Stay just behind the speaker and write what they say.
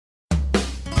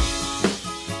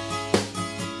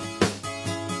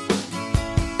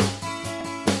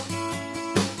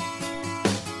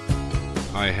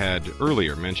I had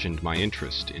earlier mentioned my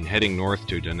interest in heading north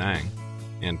to Da Nang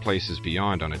and places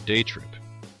beyond on a day trip.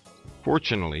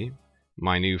 Fortunately,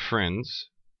 my new friends,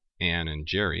 Anne and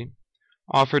Jerry,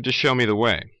 offered to show me the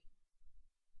way.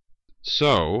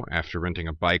 So, after renting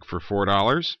a bike for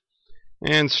 $4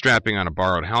 and strapping on a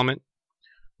borrowed helmet,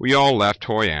 we all left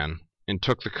Hoi An and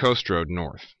took the coast road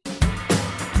north. 1, 2,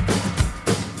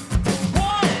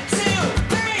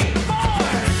 3, 4.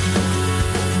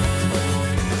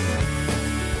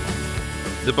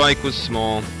 The bike was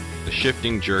small, the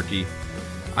shifting jerky.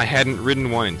 I hadn't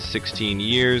ridden one in 16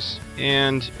 years,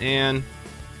 and Anne,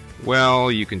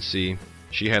 well, you can see,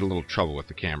 she had a little trouble with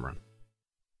the camera.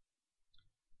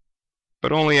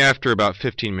 But only after about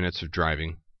 15 minutes of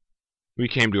driving, we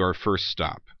came to our first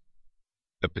stop,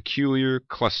 a peculiar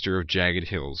cluster of jagged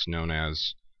hills known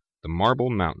as the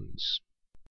Marble Mountains.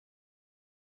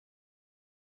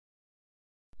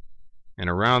 And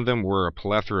around them were a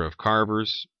plethora of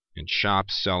carvers and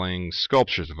shops selling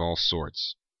sculptures of all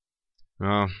sorts.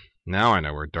 Oh, now I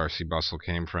know where Darcy Bustle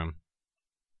came from.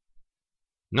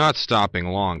 Not stopping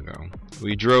long, though,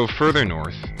 we drove further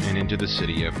north and into the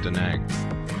city of Da Nang.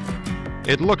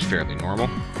 It looked fairly normal,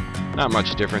 not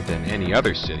much different than any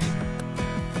other city,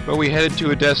 but we headed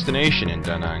to a destination in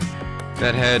Da Nang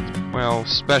that had, well,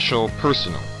 special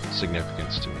personal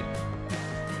significance to me.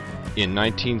 In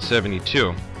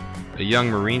 1972, a young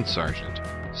Marine sergeant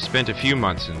spent a few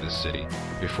months in this city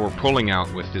before pulling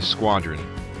out with his squadron,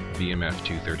 VMF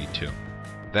 232.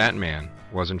 That man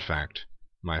was, in fact,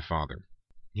 my father.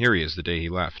 Here he is the day he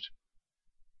left.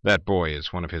 That boy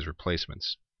is one of his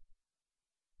replacements.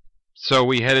 So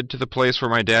we headed to the place where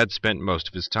my dad spent most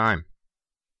of his time,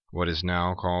 what is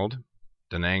now called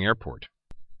Da Nang Airport.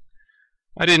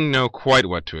 I didn't know quite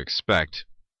what to expect,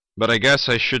 but I guess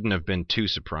I shouldn't have been too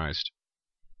surprised.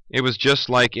 It was just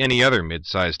like any other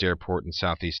mid-sized airport in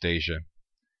Southeast Asia.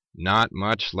 Not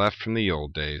much left from the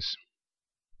old days,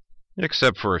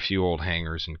 except for a few old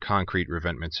hangars and concrete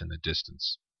revetments in the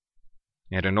distance,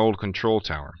 and an old control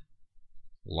tower,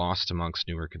 lost amongst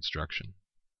newer construction.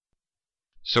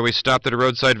 So we stopped at a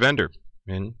roadside vendor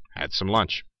and had some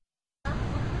lunch. I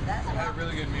had a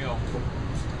really good meal,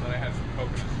 then I had some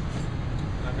coconut.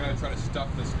 And I'm going to try to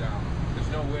stuff this down. There's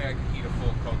no way I can eat a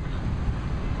full coconut.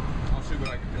 I'll see what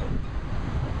I can do.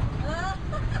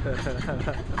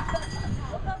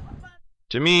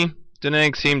 To me, Da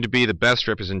Nang seemed to be the best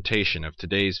representation of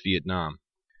today's Vietnam,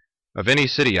 of any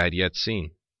city I'd yet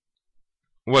seen.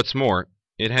 What's more,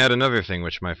 it had another thing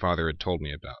which my father had told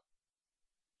me about.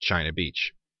 China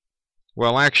Beach.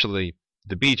 Well, actually,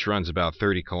 the beach runs about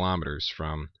 30 kilometers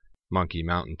from Monkey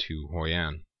Mountain to Hoi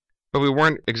An, but we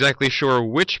weren't exactly sure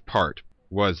which part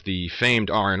was the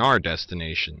famed R&R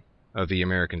destination of the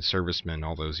American servicemen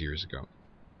all those years ago.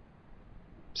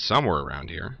 Somewhere around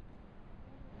here.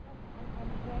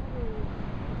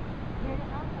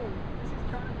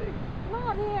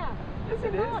 Not here. Yes,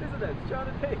 it is, isn't it? It's John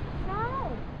and Pete.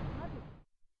 No.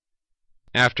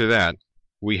 After that,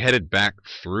 we headed back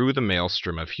through the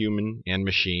maelstrom of human and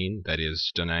machine, that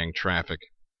is, Da Nang traffic,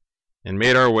 and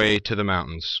made our way to the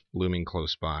mountains looming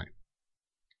close by.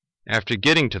 After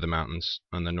getting to the mountains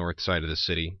on the north side of the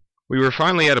city, we were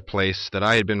finally at a place that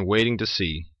I had been waiting to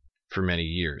see for many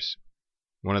years.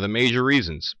 One of the major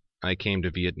reasons I came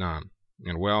to Vietnam,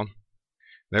 and well,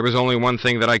 there was only one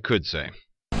thing that I could say.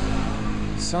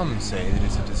 Some say that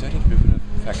it's a deserted river of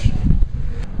perfection,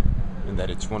 and that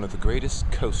it's one of the greatest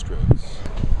coast roads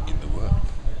in the world.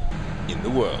 In the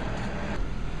world.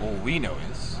 All we know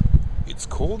is, it's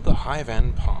called the Hai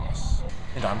Van Pass,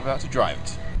 and I'm about to drive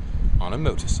it on a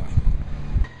motorcycle.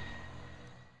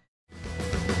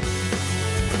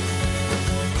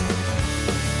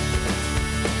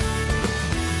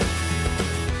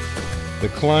 The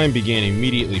climb began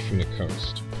immediately from the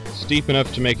coast, steep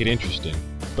enough to make it interesting,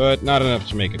 but not enough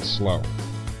to make it slow.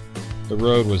 The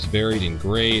road was varied in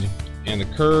grade, and the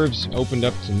curves opened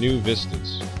up to new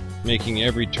vistas, making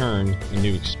every turn a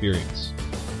new experience.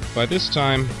 By this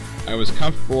time, I was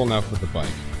comfortable enough with the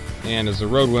bike, and as the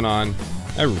road went on,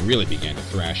 I really began to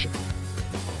thrash it.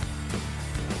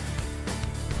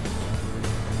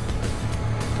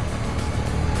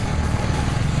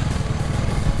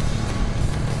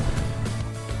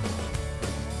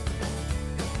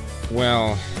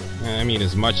 Well, I mean,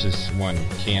 as much as one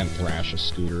can thrash a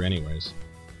scooter anyways.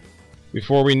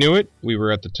 Before we knew it, we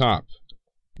were at the top,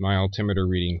 my altimeter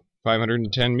reading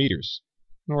 510 meters,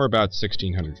 or about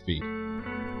 1,600 feet.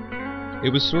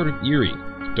 It was sort of eerie,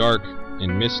 dark,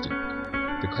 and misty,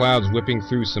 the clouds whipping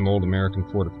through some old American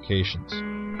fortifications.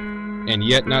 And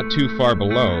yet not too far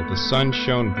below, the sun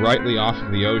shone brightly off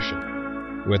of the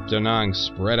ocean, with Da Nang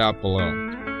spread out below.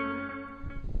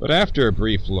 But after a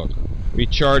brief look, we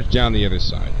charged down the other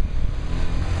side.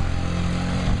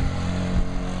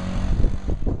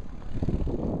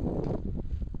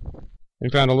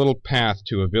 And found a little path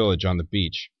to a village on the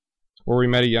beach, where we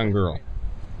met a young girl.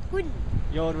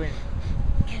 Your win.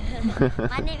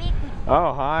 My name is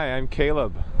Oh, hi, I'm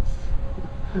Caleb.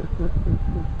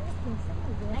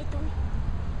 Mấy tuổi?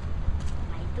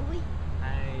 Mấy tuổi?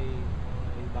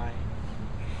 Bye.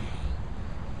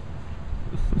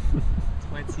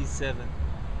 27.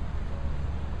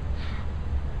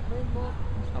 11.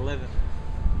 11.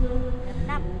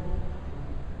 15.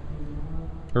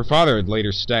 Her father had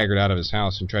later staggered out of his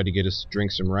house and tried to get us to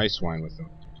drink some rice wine with him.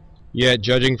 Yet,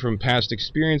 judging from past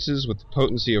experiences with the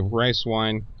potency of rice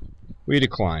wine, we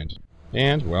declined,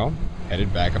 and, well,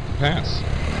 headed back up the pass.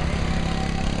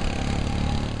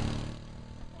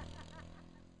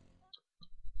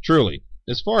 Truly,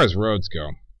 as far as roads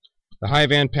go, the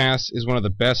Haivan Pass is one of the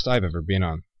best I've ever been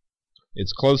on.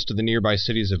 It's close to the nearby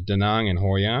cities of Da Nang and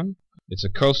Hoi An. It's a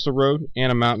coastal road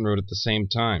and a mountain road at the same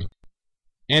time.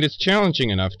 And it's challenging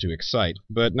enough to excite,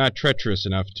 but not treacherous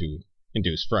enough to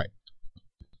induce fright.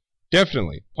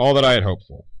 Definitely all that I had hoped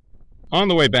for. On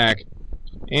the way back,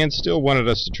 Anne still wanted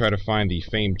us to try to find the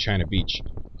famed China Beach.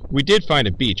 We did find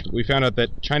a beach, but we found out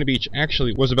that China Beach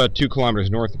actually was about 2 kilometers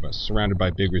north of us, surrounded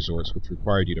by big resorts which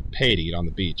required you to pay to get on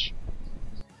the beach.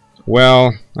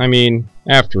 Well, I mean,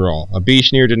 after all, a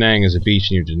beach near Da Nang is a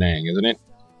beach near Da Nang, isn't it?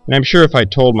 And I'm sure if I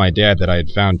told my dad that I had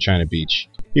found China Beach,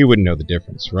 he wouldn't know the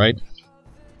difference, right?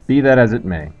 Be that as it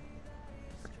may,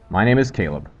 my name is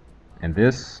Caleb, and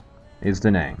this is Da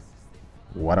Nang.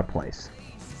 What a place.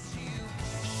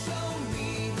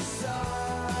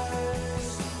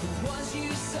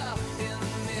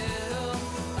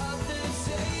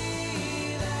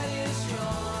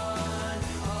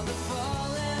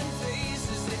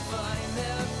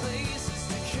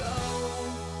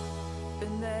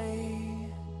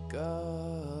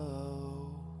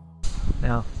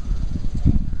 Now.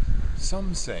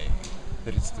 Some say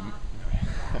that it's the...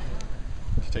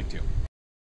 Take 2.